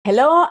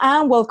Hello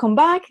and welcome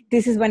back.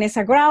 This is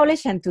Vanessa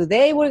Growlish, and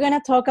today we're going to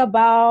talk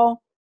about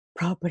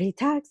property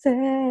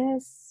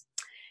taxes.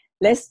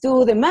 Let's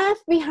do the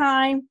math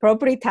behind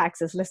property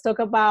taxes. Let's talk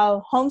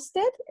about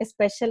homestead,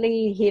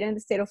 especially here in the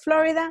state of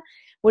Florida.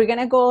 We're going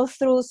to go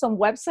through some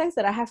websites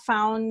that I have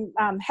found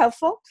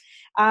helpful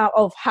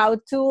of how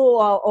to,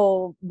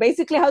 or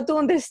basically how to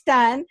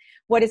understand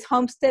what is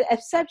homestead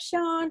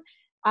exception,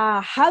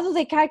 how do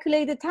they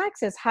calculate the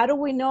taxes, how do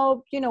we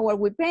know, what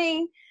we're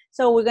paying.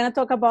 So we're going to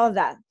talk about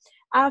that.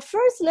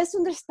 First, let's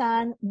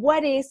understand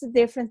what is the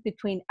difference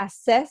between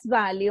assessed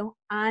value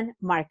and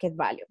market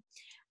value.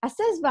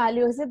 Assessed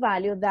value is a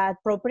value that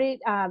property,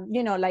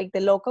 like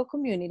the local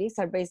communities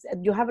are based,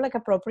 you have like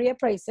a property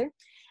appraiser,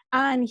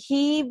 and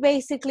he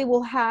basically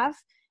will have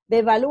the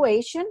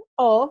evaluation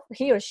of,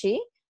 he or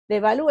she, the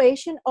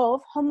evaluation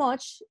of how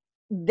much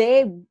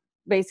they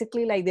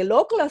basically, like the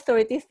local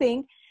authority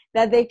think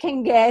that they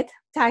can get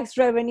tax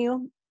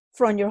revenue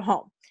from your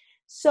home.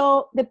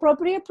 So the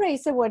property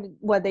appraiser,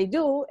 what they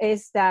do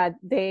is that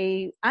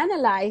they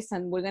analyze,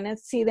 and we're going to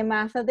see the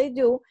math that they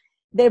do,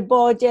 their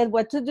budget,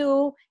 what to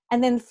do,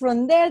 and then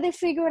from there they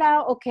figure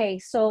out, okay,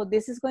 so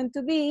this is going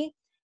to be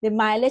the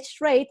mileage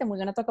rate, and we're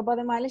going to talk about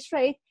the mileage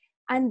rate,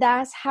 and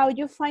that's how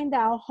you find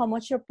out how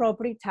much your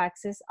property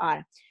taxes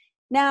are.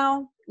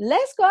 Now,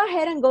 let's go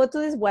ahead and go to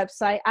this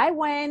website. I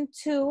went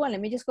to, and let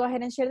me just go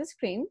ahead and share the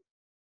screen,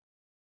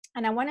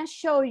 and I want to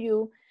show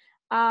you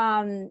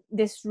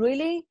this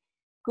really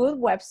good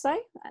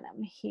website, and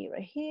I'm here,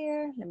 right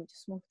here. Let me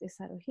just move this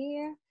out of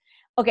here.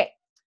 Okay,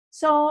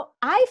 so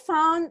I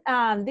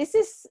found, this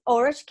is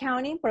Orange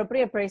County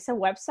Property Appraiser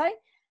website.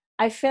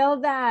 I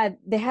felt that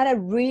they had a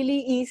really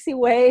easy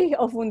way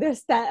of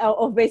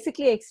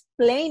basically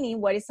explaining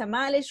what is a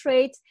mileage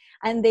rate,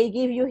 and they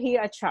give you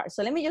here a chart.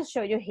 So let me just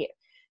show you here.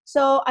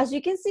 So as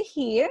you can see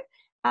here,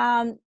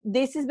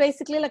 this is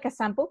basically like a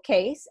sample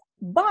case,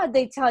 but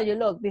they tell you,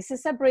 look, this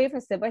is a brief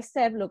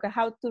step-by-step look at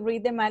how to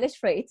read the mileage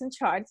rates and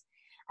charts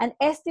and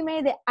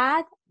estimate the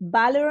ad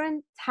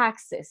valorem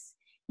taxes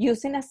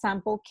using a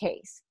sample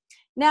case.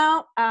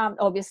 Now,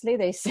 obviously,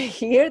 they say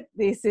here,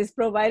 this is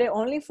provided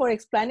only for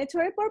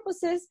explanatory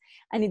purposes,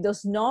 and it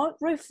does not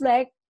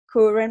reflect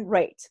current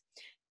rate.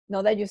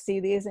 Know that you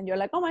see this and you're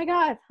like, oh my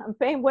God, I'm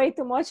paying way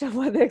too much of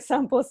what the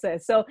example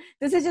says. So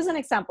this is just an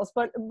example,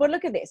 but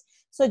look at this.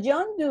 So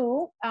John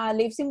Doe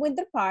lives in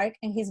Winter Park,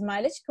 and his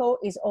mileage code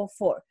is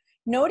 04.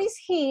 Notice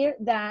here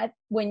that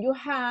when you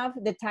have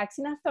the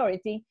taxing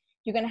authority,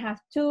 you're going to have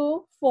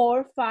 2,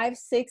 4, 5,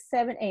 6,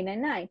 7, 8,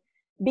 9, 9.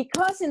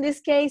 Because in this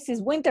case is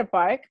Winter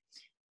Park,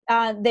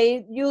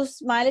 they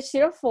use mileage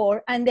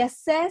 04, and the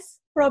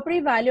assessed property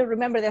value,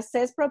 remember the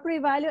assessed property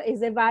value is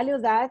the value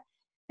that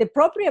the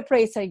property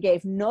appraiser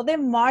gave, not the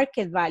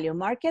market value.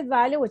 Market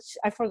value, which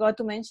I forgot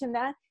to mention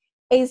that,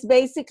 is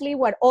basically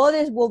what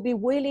others will be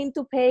willing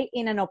to pay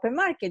in an open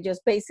market.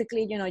 Just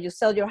basically, you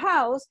sell your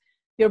house,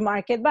 your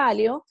market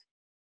value,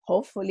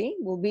 hopefully,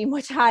 will be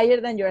much higher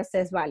than your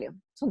assessed value.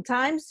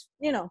 Sometimes,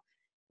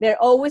 there are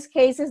always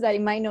cases that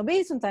it might not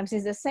be. Sometimes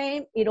it's the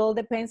same. It all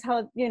depends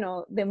how,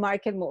 the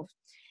market moves.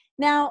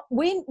 Now,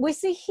 we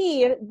see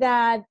here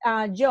that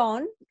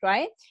John,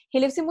 right, he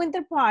lives in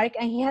Winter Park,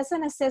 and he has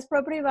an assessed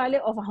property value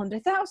of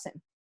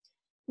 $100,000.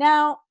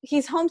 Now,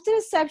 his homestead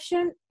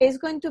exception is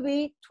going to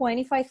be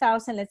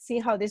 $25,000. Let's see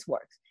how this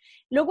works.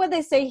 Look what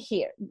they say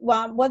here.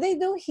 Well, what they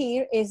do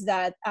here is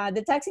that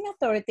the taxing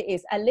authority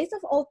is a list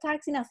of all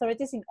taxing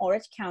authorities in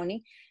Orange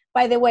County.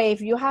 By the way,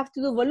 if you have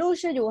to do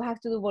Volusia, you will have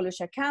to do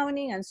Volusia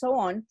County and so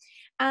on.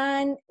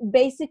 And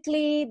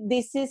basically,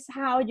 this is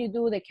how you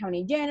do the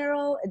county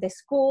general, the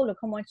school, look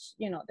how much,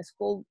 the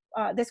school,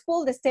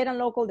 the state and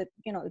local, they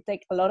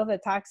take a lot of the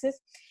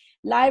taxes,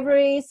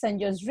 libraries, St.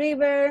 John's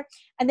River,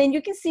 and then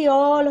you can see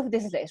all of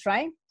this list,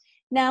 right?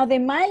 Now, the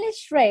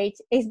mileage rate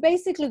is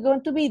basically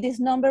going to be this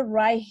number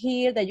right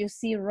here that you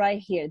see right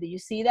here. Do you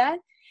see that?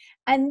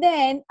 And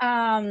then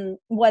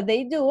what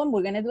they do, and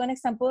we're going to do an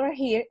example right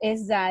here,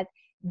 is that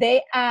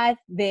they add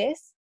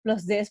this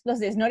plus this plus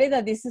this. Notice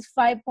that this is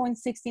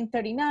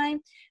 5.1639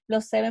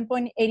 plus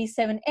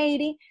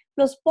 7.8780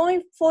 plus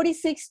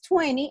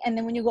 0.4620. And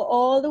then when you go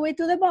all the way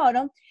to the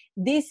bottom,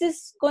 this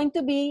is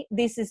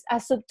a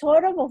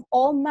subtotal of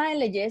all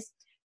mileages,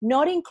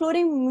 not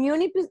including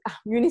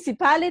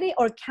municipality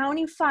or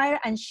county fire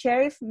and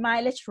sheriff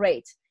mileage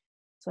rate.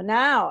 So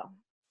now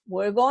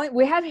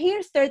we have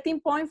here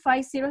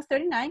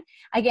 13.5039.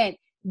 Again,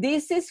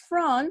 this is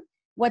from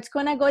what's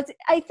gonna go.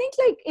 I think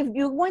like if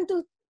you want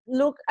to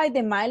look at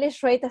the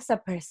mileage rate as a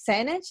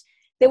percentage,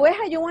 the way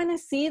how you wanna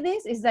see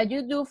this is that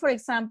you do, for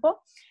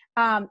example,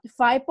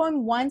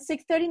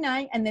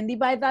 5.1639 and then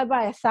divide that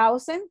by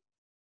 1,000.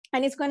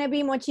 And it's gonna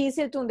be much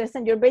easier to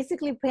understand. You're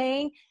basically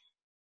paying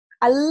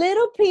a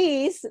little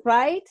piece,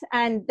 right?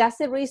 And that's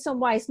the reason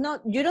why it's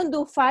not, you don't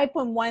do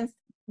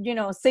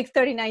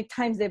 5.639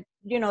 times the,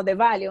 the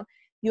value.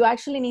 You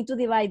actually need to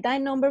divide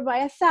that number by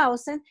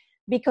 1,000,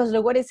 because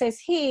look what it says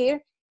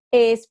here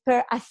is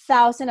per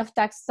 1,000 of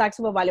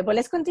taxable value. But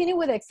let's continue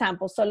with the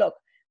example. So look,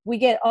 we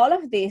get all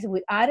of this,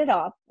 we add it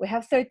up, we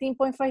have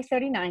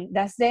 13.539.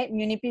 That's the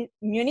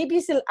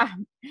municipal,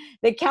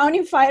 the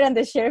county fire and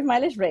the sheriff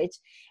mileage rate.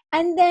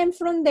 And then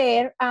from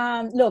there,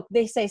 look,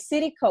 they say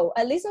city code,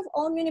 a list of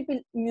all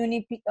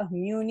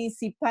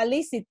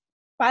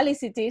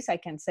municipalities, I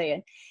can say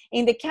it,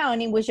 in the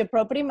county in which your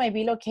property might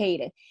be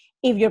located.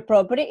 If your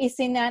property is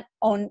in an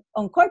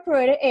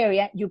unincorporated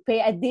area, you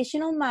pay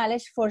additional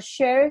mileage for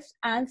sheriff's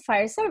and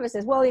fire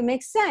services. Well, it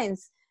makes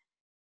sense.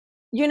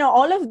 You know,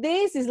 all of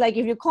this is like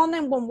if you call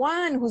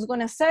 911, who's going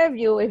to serve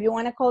you? If you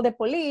want to call the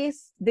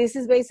police, this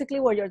is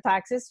basically what your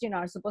taxes, you know,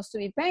 are supposed to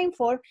be paying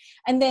for.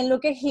 And then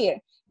look at here.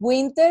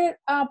 Winter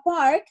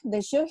Park,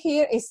 the show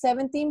here is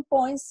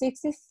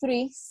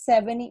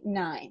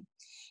 17.6379.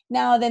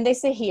 Now, then they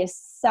say here,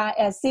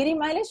 city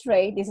mileage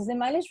rate. This is the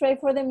mileage rate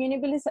for the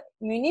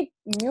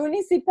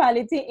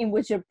municipality in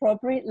which your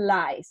property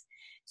lies.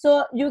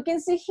 So you can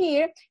see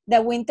here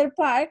that Winter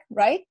Park,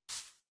 right?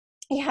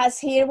 It has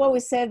here what we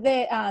said,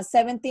 the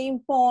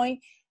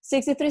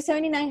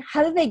 17.6379.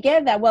 How did they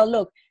get that? Well,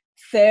 look,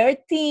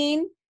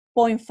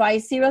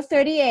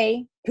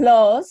 13.5038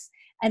 plus,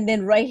 and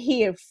then right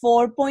here,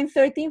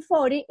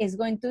 4.1340 is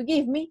going to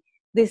give me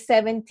the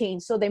 17.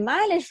 So the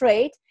mileage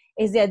rate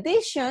is the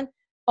addition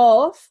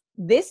of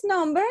this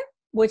number,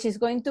 which is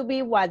going to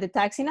be what? The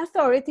taxing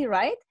authority,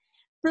 right?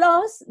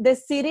 Plus the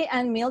city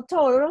and mill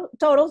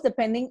totals,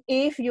 depending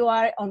if you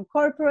are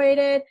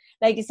unincorporated,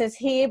 like it says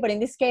here, but in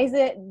this case,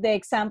 the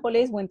example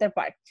is Winter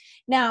Park.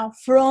 Now,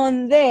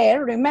 from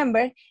there,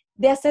 remember,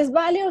 the assessed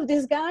value of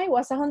this guy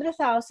was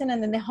 100,000,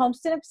 and then the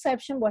homestead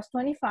exception was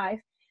 25.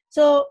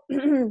 So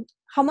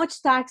how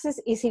much taxes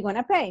is he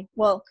gonna pay?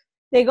 Well,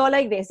 they go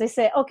like this. They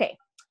say, okay,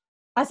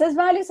 assessed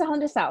value is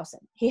 100,000.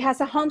 He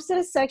has a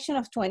homestead section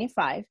of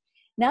 25.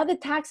 Now the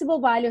taxable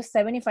value is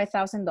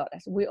 $75,000.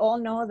 We all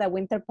know that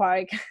Winter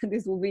Park,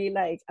 this will be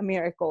like a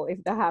miracle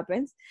if that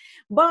happens,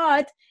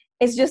 but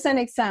it's just an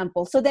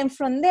example. So then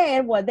from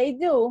there, what they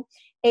do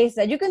is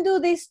that you can do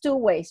this two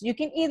ways. You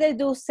can either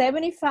do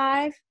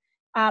 75.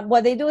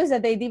 What they do is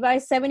that they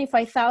divide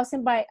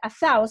 75,000 by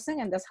 1,000,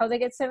 and that's how they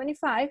get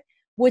 75,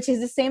 which is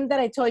the same that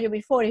I told you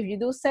before. If you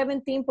do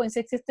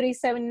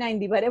 17.6379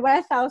 divided by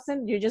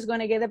 1,000, you're just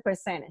going to get a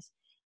percentage.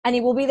 And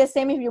it will be the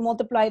same if you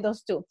multiply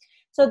those two.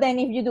 So then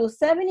if you do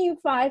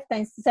 75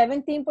 times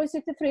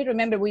 17.63,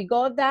 remember, we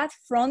got that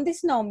from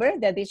this number,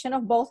 the addition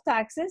of both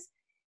taxes.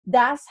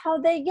 That's how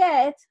they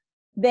get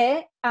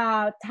the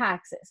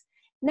taxes.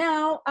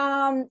 Now,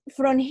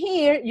 from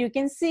here, you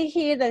can see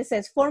here that it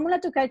says formula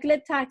to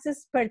calculate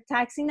taxes per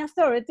taxing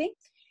authority.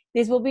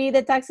 This will be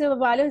the taxable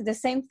value, it's the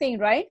same thing,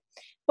 right?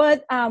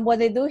 But what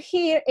they do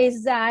here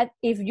is that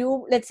if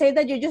you, let's say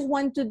that you just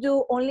want to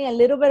do only a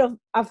little bit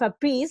of a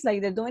piece, like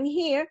they're doing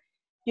here,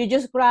 you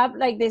just grab,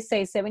 like they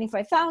say,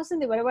 75,000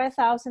 divided by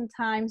 1,000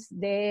 times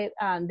the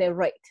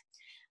rate.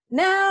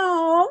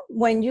 Now,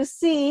 when you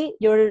see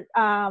your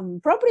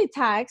property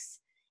tax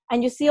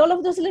and you see all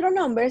of those little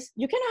numbers,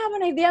 you can have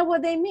an idea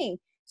what they mean.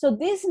 So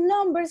these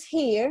numbers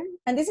here,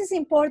 and this is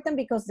important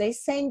because they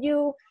send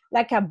you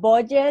like a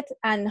budget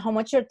and how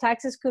much your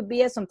taxes could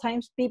be.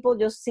 Sometimes people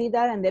just see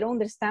that and they don't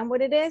understand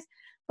what it is.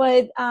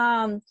 But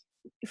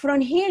from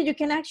here, you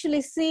can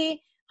actually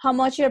see how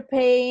much you're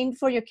paying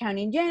for your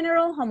county in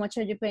general, how much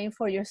are you paying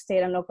for your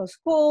state and local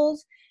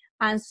schools,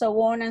 and so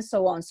on and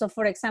so on. So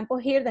for example,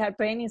 here they are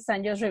paying in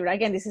San Jose River.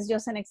 Again, this is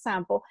just an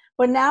example.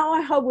 But now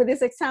I hope with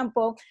this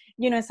example,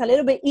 you know, it's a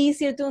little bit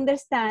easier to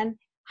understand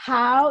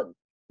how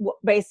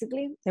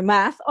basically the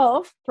math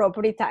of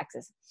property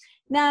taxes.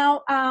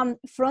 Now,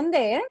 from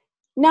there,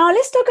 now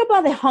let's talk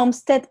about the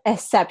homestead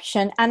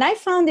exception. And I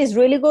found this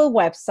really good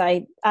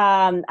website,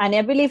 and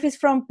I believe it's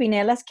from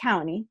Pinellas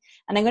County.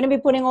 And I'm going to be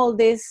putting all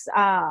these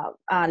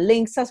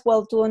links as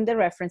well to in the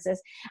references.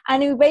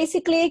 And it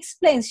basically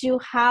explains you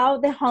how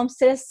the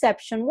homestead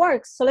exception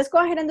works. So let's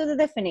go ahead and do the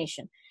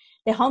definition.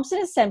 The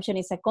homestead exemption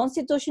is a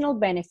constitutional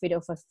benefit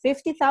of a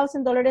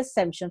 $50,000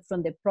 exemption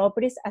from the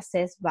property's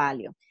assessed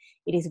value.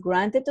 It is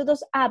granted to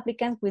those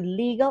applicants with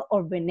legal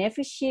or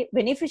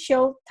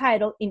beneficial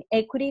title in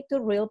equity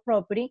to real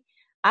property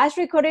as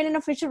recorded in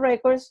official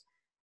records,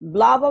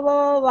 blah, blah,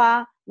 blah, blah,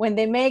 blah, when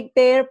they make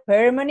their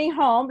permanent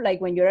home, like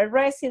when you're a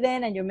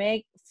resident and you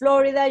make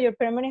Florida your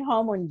permanent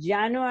home on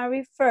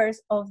January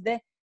 1st of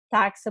the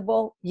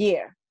taxable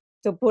year,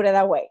 to put it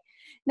that way.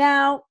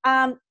 Now,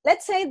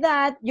 let's say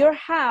that your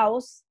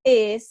house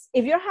is,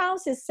 if your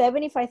house is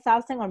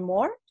 75,000 or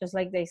more, just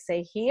like they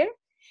say here,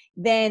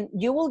 then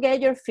you will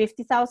get your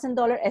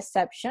 $50,000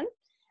 exception.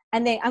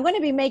 And then I'm going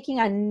to be making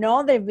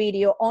another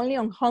video only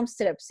on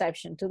homestead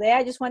exception. Today,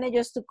 I just wanted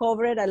just to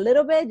cover it a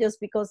little bit just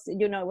because,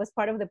 you know, it was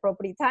part of the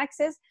property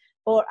taxes.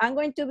 Or I'm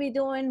going to be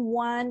doing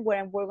one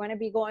where we're going to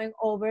be going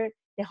over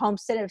the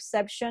homestead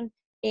exception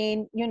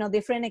in, you know,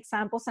 different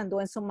examples and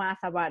doing some math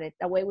about it.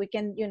 That way we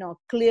can, you know,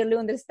 clearly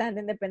understand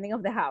it depending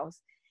of the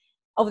house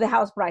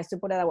price, to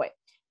put it away.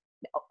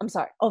 I'm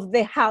sorry, of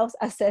the house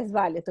assessed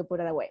value, to put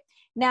it away.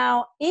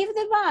 Now, if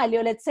the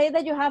value, let's say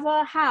that you have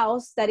a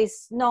house that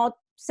is not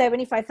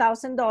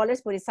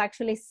 $75,000, but it's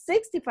actually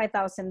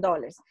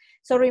 $65,000.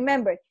 So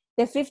remember,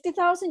 The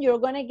 $50,000, you're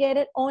going to get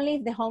it only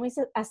if the home is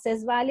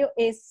assessed value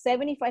is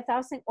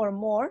 $75,000 or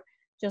more,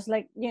 just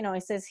like, you know,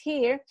 it says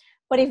here.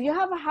 But if you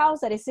have a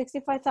house that is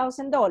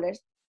 $65,000,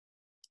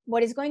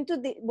 what is going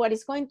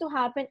to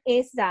happen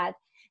is that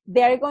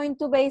they're going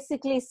to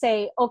basically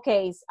say,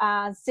 okay,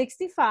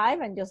 65,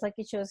 and just like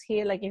it shows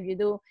here, like if you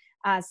do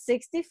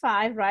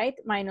 65, right,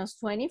 minus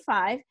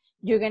 25,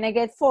 you're going to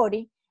get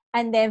 40.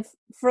 And then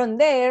from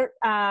there,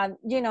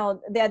 you know,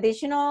 the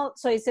additional,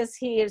 so it says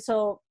here,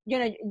 so, you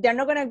know, they're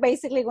not going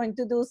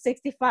to do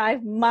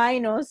 65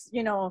 minus,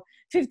 you know,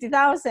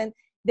 50,000.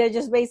 They're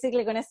just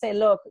basically going to say,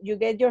 look, you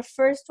get your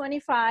first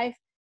 25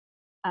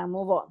 and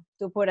move on,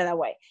 to put it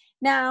away.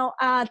 Now,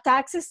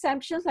 tax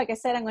exemptions, like I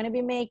said, I'm going to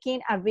be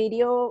making a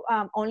video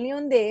only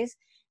on this.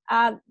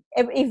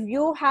 If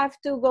you have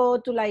to go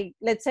to, like,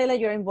 let's say like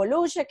you're in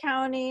Volusia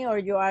County, or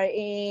you are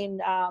in,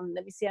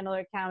 let me see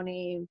another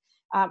county,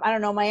 I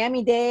don't know,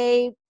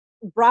 Miami-Dade,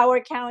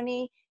 Broward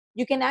County,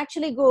 you can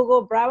actually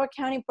Google Broward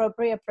County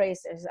property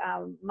appraisers,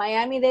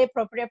 Miami-Dade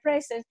property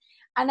appraisers,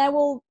 and I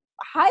will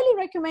highly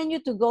recommend you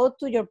to go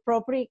to your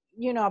property,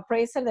 you know,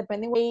 appraiser,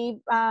 depending. We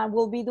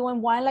will be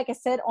doing one, like I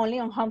said, only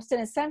on homestead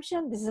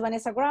exemption. This is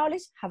Vanessa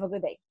Growlish. Have a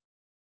good day.